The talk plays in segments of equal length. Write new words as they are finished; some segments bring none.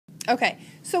Okay,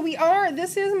 so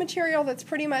this is material that's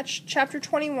pretty much chapter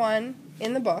 21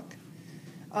 in the book.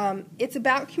 It's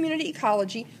about community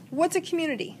ecology. What's a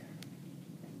community?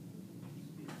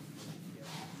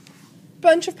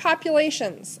 Bunch of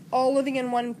populations all living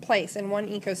in one place, in one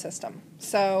ecosystem.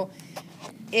 So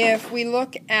if we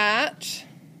look at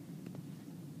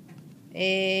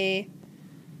there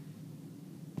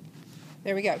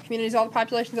we go, communities, all the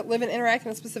populations that live and interact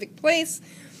in a specific place.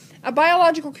 A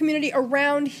biological community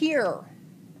around here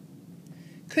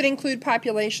could include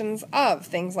populations of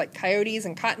things like coyotes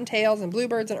and cottontails and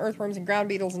bluebirds and earthworms and ground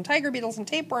beetles and tiger beetles and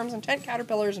tapeworms and tent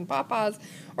caterpillars and pawpaws,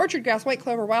 orchard grass, white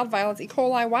clover, wild violets, E.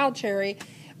 coli, wild cherry.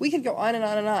 We could go on and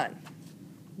on and on.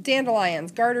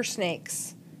 Dandelions, garter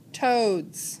snakes,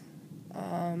 toads,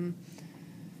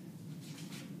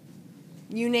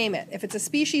 you name it. If it's a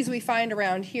species we find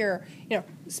around here,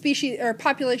 species or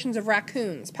populations of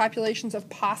raccoons, populations of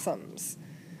possums,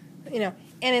 and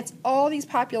it's all these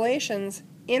populations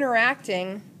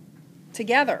interacting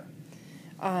together.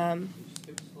 And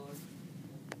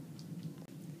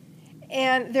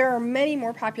there are many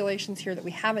more populations here that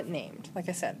we haven't named. Like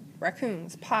I said,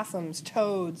 raccoons, possums,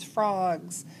 toads,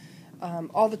 frogs,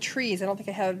 all the trees. I don't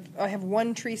think I have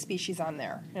one tree species on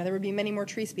there. There would be many more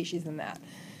tree species than that.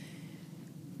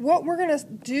 What we're going to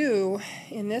do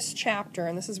in this chapter,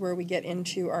 and this is where we get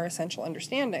into our essential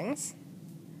understandings.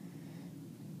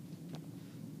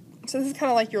 So this is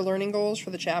kind of like your learning goals for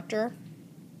the chapter.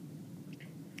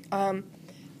 The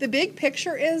big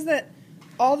picture is that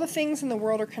all the things in the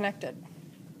world are connected.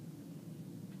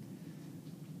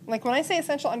 Like when I say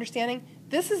essential understanding,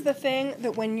 this is the thing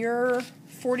that when you're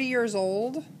 40 years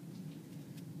old,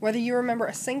 whether you remember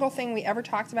a single thing we ever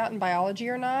talked about in biology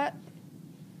or not,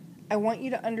 I want you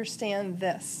to understand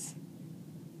this,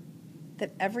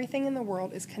 that everything in the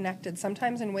world is connected,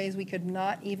 sometimes in ways we could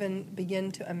not even begin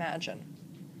to imagine.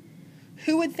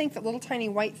 Who would think that little tiny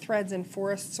white threads in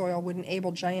forest soil would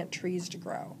enable giant trees to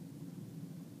grow?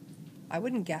 I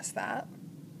wouldn't guess that.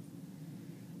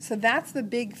 So that's the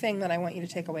big thing that I want you to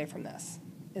take away from this,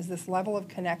 is this level of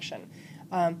connection.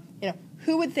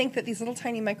 Who would think that these little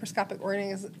tiny microscopic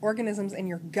organisms in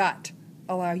your gut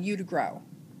allow you to grow?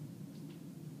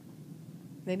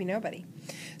 Maybe nobody.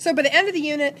 So by the end of the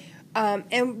unit,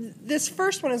 and this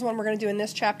first one is one we're going to do in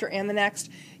this chapter and the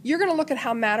next, you're going to look at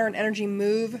how matter and energy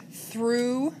move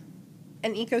through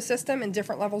an ecosystem in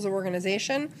different levels of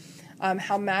organization,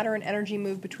 how matter and energy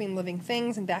move between living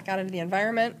things and back out into the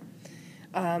environment.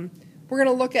 We're going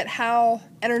to look at how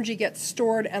energy gets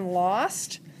stored and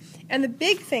lost. And the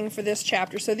big thing for this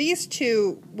chapter, so these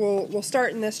two we'll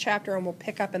start in this chapter and we'll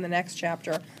pick up in the next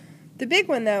chapter. The big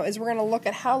one, though, is we're going to look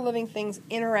at how living things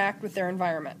interact with their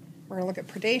environment. We're going to look at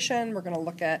predation, we're going to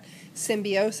look at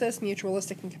symbiosis,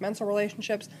 mutualistic and commensal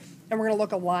relationships, and we're going to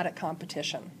look a lot at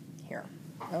competition here.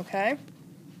 Okay?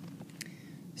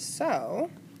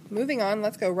 So, moving on,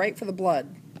 let's go right for the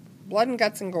blood. Blood and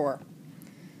guts and gore.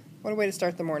 What a way to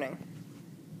start the morning.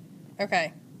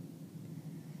 Okay.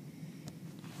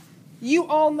 You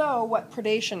all know what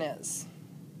predation is.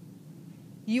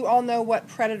 You all know what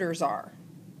predators are.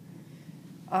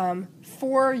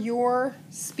 For your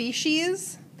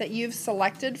species that you've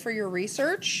selected for your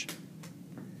research,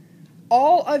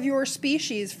 all of your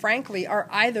species, frankly, are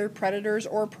either predators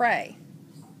or prey.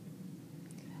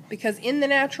 Because in the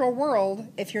natural world,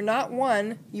 if you're not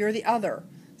one, you're the other.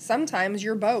 Sometimes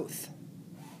you're both.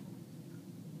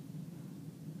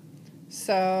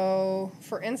 So,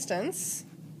 for instance,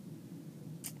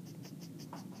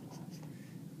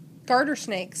 garter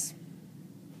snakes.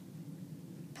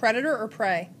 Predator or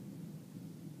prey?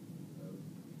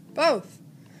 Both.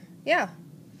 Yeah.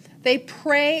 They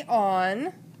prey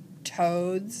on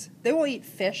toads. They will eat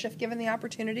fish if given the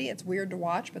opportunity. It's weird to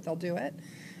watch, but they'll do it.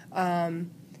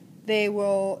 They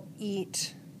will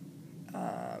eat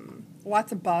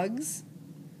lots of bugs.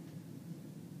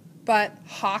 But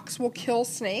hawks will kill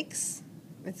snakes.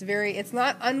 It's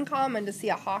not uncommon to see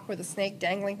a hawk with a snake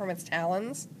dangling from its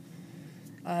talons.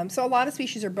 So a lot of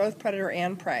species are both predator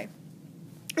and prey.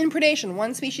 In predation,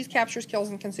 one species captures, kills,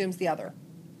 and consumes the other.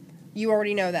 You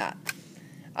already know that.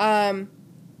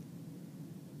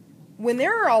 When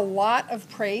there are a lot of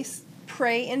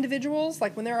prey individuals,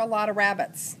 like when there are a lot of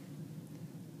rabbits,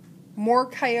 more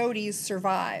coyotes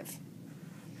survive.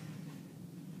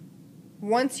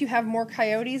 Once you have more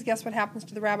coyotes, guess what happens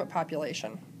to the rabbit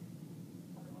population?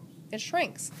 It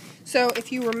shrinks. So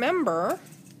if you remember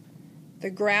the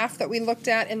graph that we looked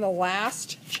at in the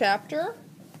last chapter,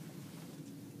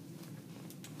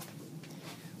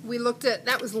 we looked at,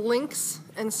 that was lynx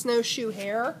and snowshoe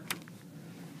hare.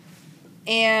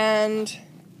 And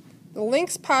the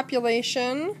lynx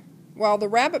population Well, the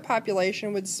rabbit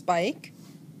population would spike,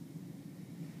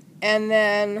 and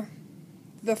then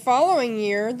the following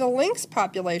year, the lynx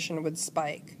population would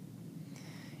spike.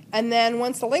 And then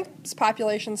once the lynx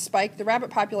population spiked, the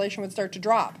rabbit population would start to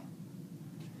drop.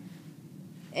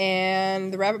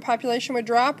 And the rabbit population would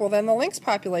drop, well, then the lynx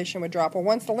population would drop. Well,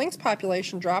 once the lynx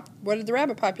population dropped, what did the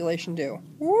rabbit population do?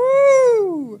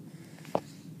 Woo!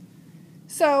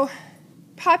 So,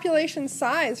 population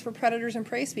size for predators and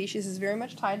prey species is very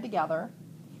much tied together.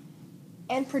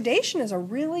 And predation is a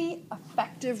really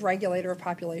effective regulator of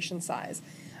population size.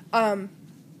 Why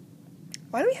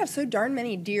do we have so darn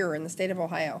many deer in the state of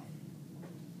Ohio?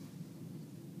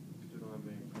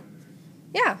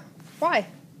 Yeah, why?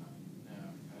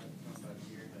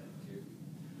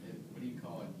 What do you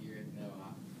call a deer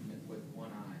with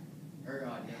one eye? Or no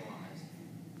eyes.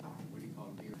 What do you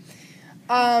call a deer?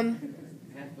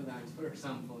 Have to put that on Twitter or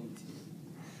something.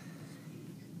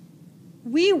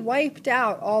 We wiped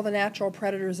out all the natural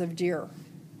predators of deer.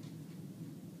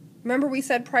 Remember we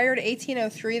said prior to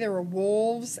 1803 there were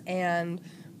wolves and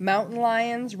mountain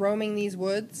lions roaming these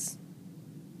woods?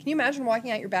 Can you imagine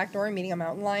walking out your back door and meeting a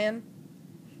mountain lion?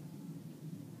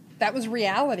 That was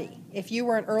reality if you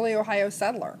were an early Ohio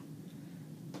settler.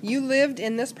 You lived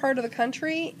in this part of the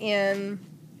country in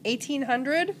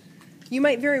 1800, you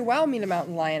might very well meet a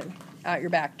mountain lion out your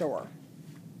back door.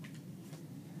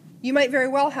 You might very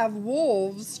well have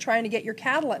wolves trying to get your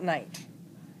cattle at night.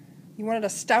 You wanted a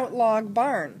stout log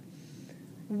barn.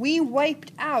 We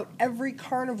wiped out every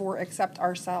carnivore except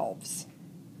ourselves.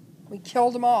 We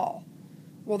killed them all.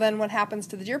 Well, then what happens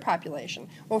to the deer population?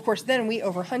 Well, of course, then we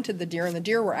overhunted the deer, and the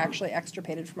deer were actually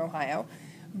extirpated from Ohio.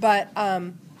 But,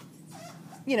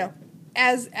 you know,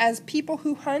 as people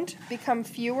who hunt become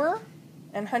fewer,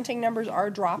 and hunting numbers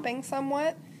are dropping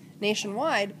somewhat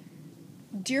nationwide,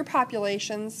 deer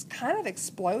populations kind of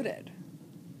exploded.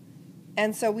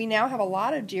 And so we now have a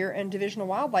lot of deer, and Division of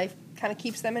Wildlife kind of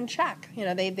keeps them in check. You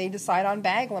know, they decide on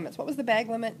bag limits. What was the bag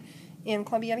limit in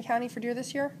Columbiana County for deer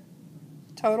this year?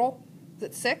 Total? Is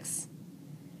it 6?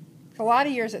 A lot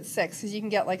of years it's 6 because you can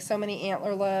get like so many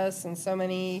antlerless and so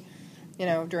many, you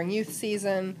know, during youth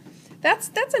season.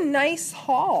 That's a nice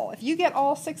haul. If you get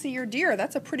all 6 of your deer,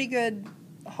 that's a pretty good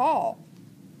haul.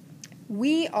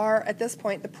 We are, at this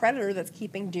point, the predator that's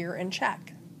keeping deer in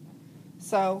check.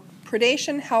 So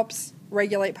predation helps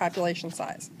regulate population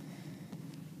size.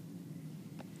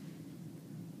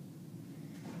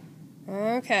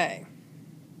 Okay.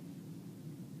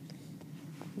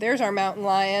 There's our mountain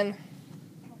lion.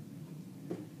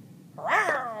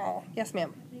 Rawr! Yes,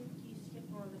 ma'am. I think you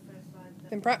skipped one of the first slides. It's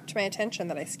been brought to my attention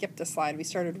that I skipped a slide. We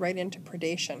started right into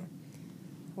predation.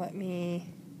 Let me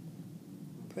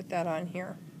put that on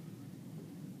here.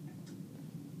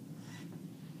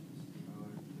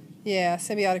 Yeah,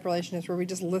 symbiotic relationships, where we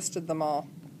just listed them all.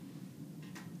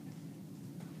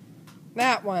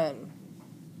 That one.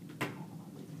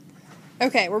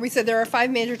 Okay, where we said there are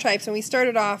 5 major types, and we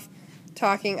started off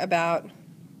talking about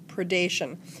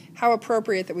predation. How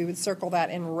appropriate that we would circle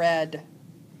that in red.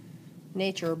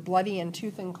 Nature, bloody and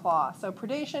tooth and claw. So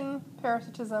predation,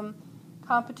 parasitism,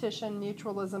 competition,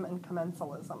 mutualism, and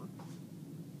commensalism.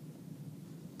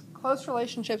 Close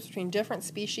relationships between different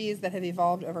species that have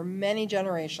evolved over many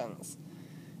generations.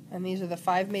 And these are the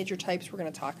 5 major types we're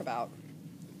going to talk about.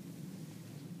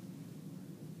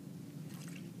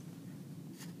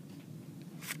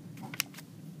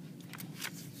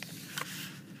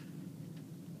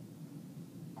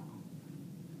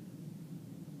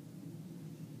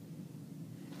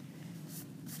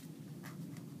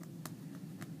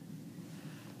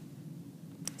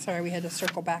 Sorry, we had to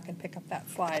circle back and pick up that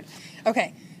slide.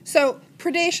 Okay, so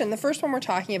predation, the first one we're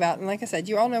talking about, and like I said,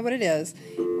 you all know what it is.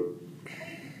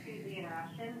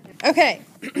 Okay,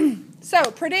 so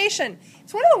predation.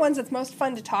 It's one of the ones that's most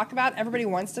fun to talk about. Everybody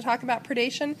wants to talk about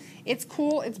predation. It's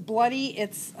cool, it's bloody,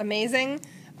 it's amazing.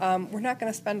 We're not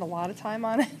going to spend a lot of time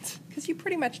on it because you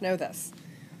pretty much know this.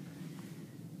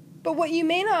 But what you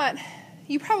may not,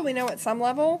 you probably know at some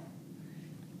level,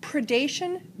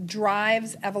 predation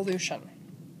drives evolution.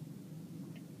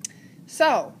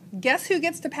 So, guess who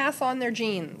gets to pass on their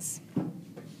genes?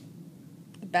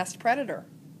 The best predator.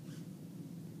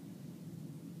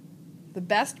 The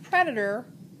best predator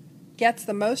gets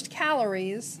the most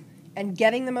calories, and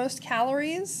getting the most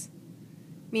calories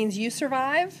means you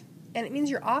survive, and it means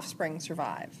your offspring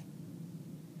survive.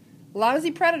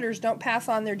 Lousy predators don't pass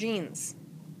on their genes.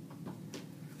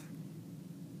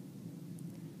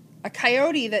 A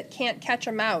coyote that can't catch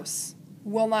a mouse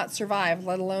will not survive,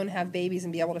 let alone have babies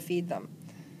and be able to feed them.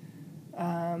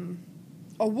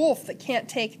 A wolf that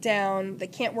can't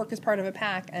work as part of a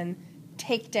pack and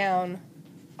take down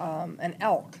an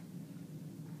elk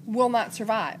will not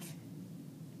survive.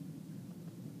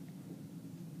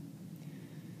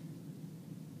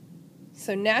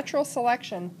 So natural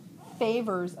selection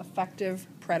favors effective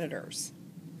predators.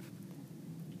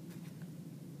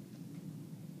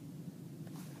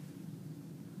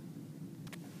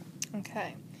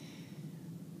 Okay.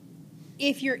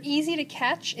 If you're easy to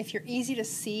catch, if you're easy to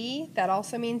see, that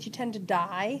also means you tend to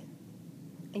die,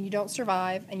 and you don't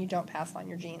survive, and you don't pass on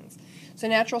your genes. So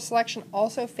natural selection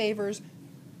also favors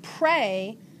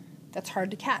prey that's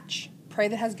hard to catch, prey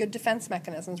that has good defense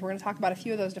mechanisms. We're going to talk about a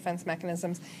few of those defense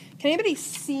mechanisms. Can anybody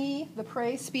see the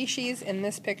prey species in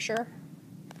this picture?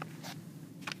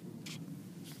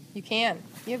 You can.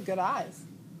 You have good eyes.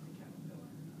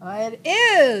 It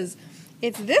is.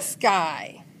 It's this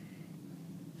guy.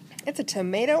 It's a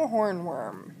tomato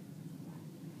hornworm.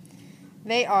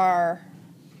 They are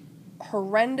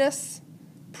horrendous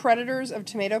predators of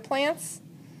tomato plants.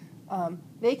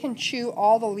 They can chew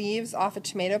all the leaves off a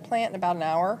tomato plant in about an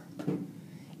hour.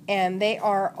 And they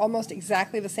are almost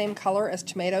exactly the same color as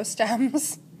tomato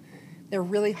stems. They're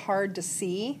really hard to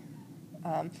see.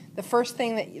 The first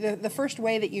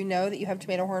way that you know that you have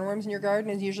tomato hornworms in your garden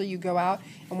is usually you go out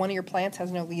and one of your plants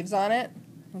has no leaves on it.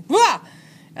 Wah!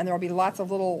 And there will be lots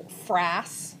of little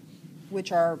frass,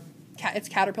 which are it's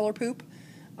caterpillar poop,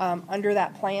 under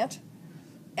that plant.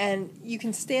 And you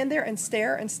can stand there and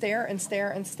stare and stare and stare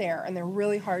and stare, and they're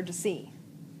really hard to see,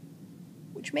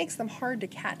 which makes them hard to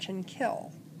catch and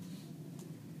kill,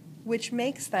 which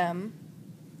makes them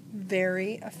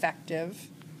very effective.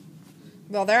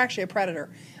 Well, they're actually a predator,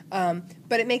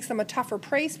 but it makes them a tougher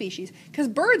prey species because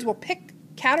birds will pick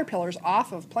caterpillars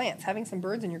off of plants. Having some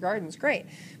birds in your garden is great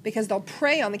because they'll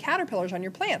prey on the caterpillars on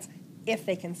your plants if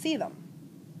they can see them.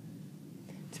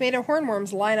 Tomato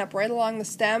hornworms line up right along the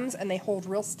stems and they hold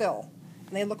real still,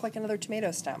 and they look like another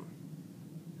tomato stem.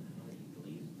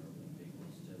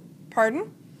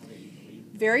 Pardon?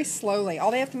 Very slowly.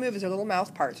 All they have to move is their little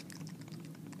mouth part.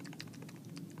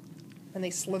 And they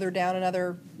slither down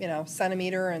another,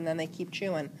 centimeter, and then they keep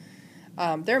chewing.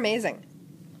 They're amazing.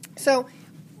 So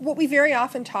what we very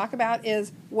often talk about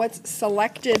is what's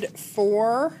selected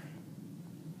for.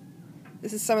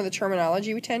 This is some of the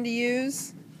terminology we tend to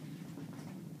use.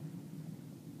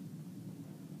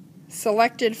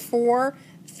 Selected for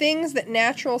things that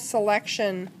natural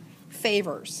selection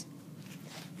favors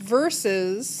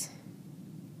versus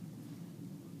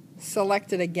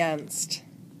selected against.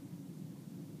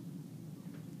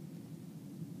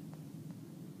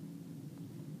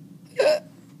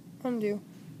 Undo.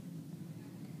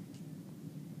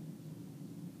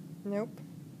 Nope.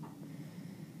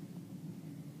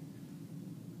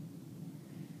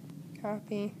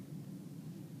 Copy.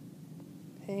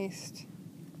 Paste.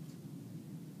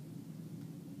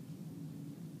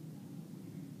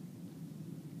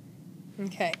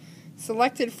 Okay.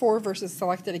 Selected for versus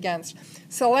selected against.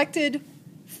 Selected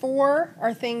for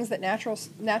are things that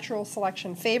natural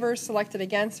selection favors. Selected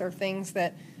against are things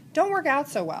that don't work out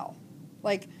so well.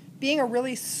 Like being a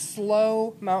really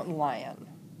slow mountain lion.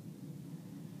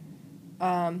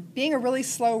 Being a really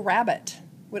slow rabbit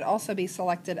would also be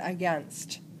selected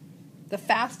against. The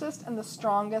fastest and the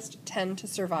strongest tend to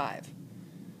survive.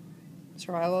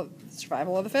 Survival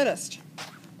of the fittest.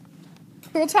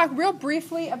 We'll talk real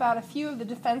briefly about a few of the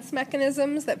defense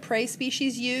mechanisms that prey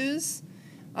species use.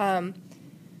 If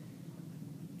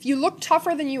you look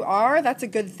tougher than you are, that's a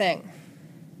good thing.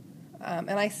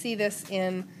 And I see this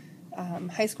in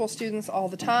high school students all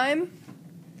the time.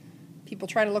 People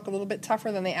try to look a little bit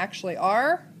tougher than they actually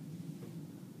are.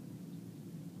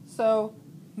 So,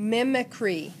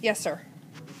 mimicry. Yes, sir.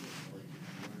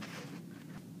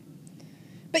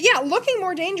 But yeah, looking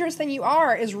more dangerous than you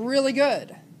are is really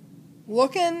good.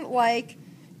 Looking like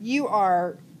you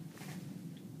are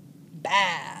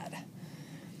bad.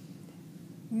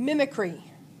 Mimicry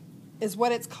is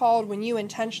what it's called when you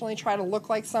intentionally try to look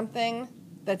like something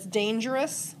that's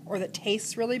dangerous or that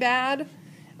tastes really bad.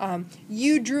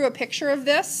 You drew a picture of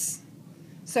this,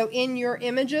 so in your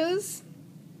images,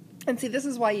 and see, this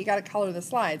is why you got to color the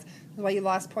slides. This is why you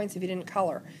lost points if you didn't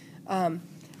color.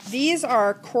 These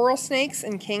are coral snakes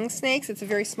and king snakes. It's a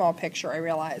very small picture, I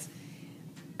realize.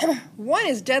 One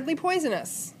is deadly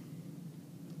poisonous.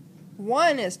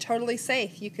 One is totally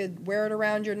safe. You could wear it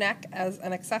around your neck as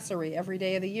an accessory every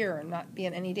day of the year and not be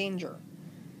in any danger.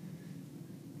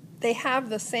 They have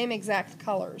the same exact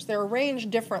colors. They're arranged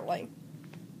differently,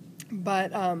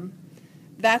 but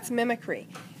that's mimicry.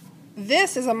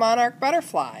 This is a monarch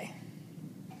butterfly.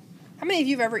 How many of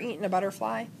you have ever eaten a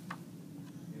butterfly?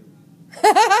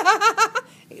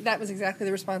 That was exactly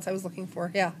the response I was looking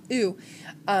for. Yeah, ew.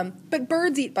 But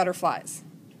birds eat butterflies.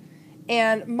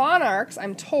 And monarchs,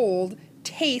 I'm told,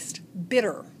 taste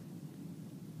bitter.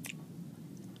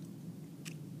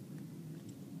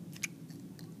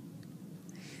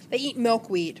 They eat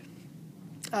milkweed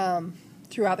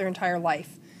throughout their entire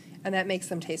life, and that makes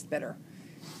them taste bitter.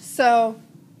 So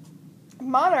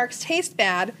monarchs taste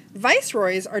bad.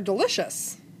 Viceroys are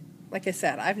delicious. Like I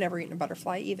said, I've never eaten a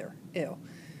butterfly either. Ew.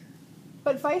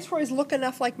 But viceroys look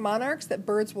enough like monarchs that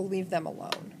birds will leave them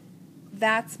alone.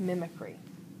 That's mimicry.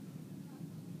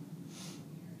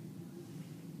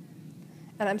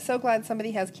 And I'm so glad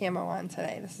somebody has camo on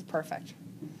today. This is perfect.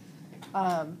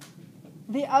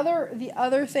 The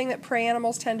other thing that prey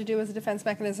animals tend to do as a defense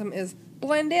mechanism is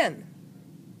blend in.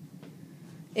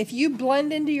 If you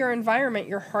blend into your environment,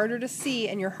 you're harder to see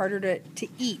and you're harder to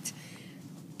eat.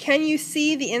 Can you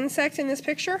see the insect in this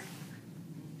picture?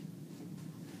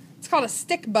 It's called a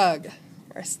stick bug,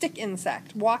 or a stick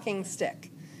insect, walking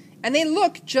stick. And they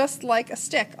look just like a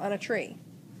stick on a tree.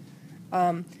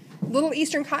 Little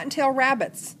eastern cottontail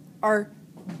rabbits are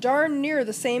darn near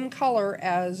the same color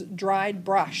as dried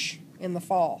brush in the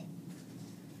fall.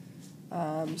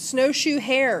 Snowshoe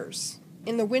hares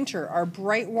in the winter are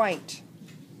bright white.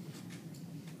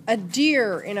 A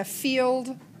deer in a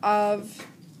field of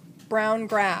brown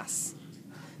grass.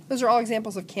 Those are all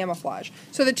examples of camouflage.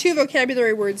 So the two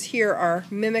vocabulary words here are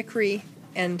mimicry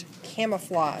and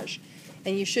camouflage.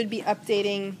 And you should be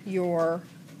updating your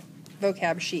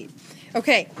vocab sheet.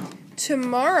 Okay,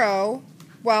 tomorrow,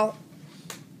 well,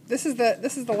 this is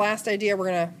the last idea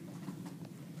we're going to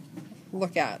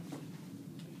look at.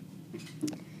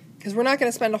 Because we're not going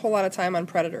to spend a whole lot of time on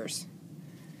predators.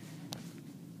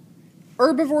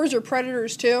 Herbivores are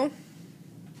predators too.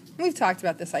 We've talked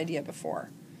about this idea before.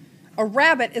 A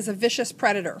rabbit is a vicious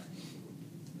predator.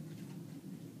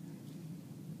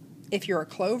 If you're a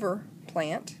clover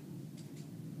plant,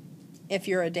 if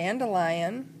you're a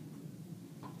dandelion,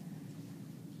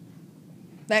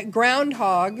 that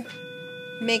groundhog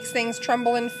makes things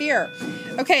tremble in fear.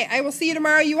 Okay, I will see you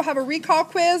tomorrow. You will have a recall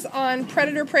quiz on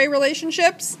predator-prey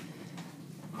relationships,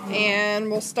 and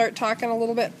we'll start talking a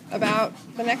little bit about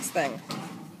the next thing.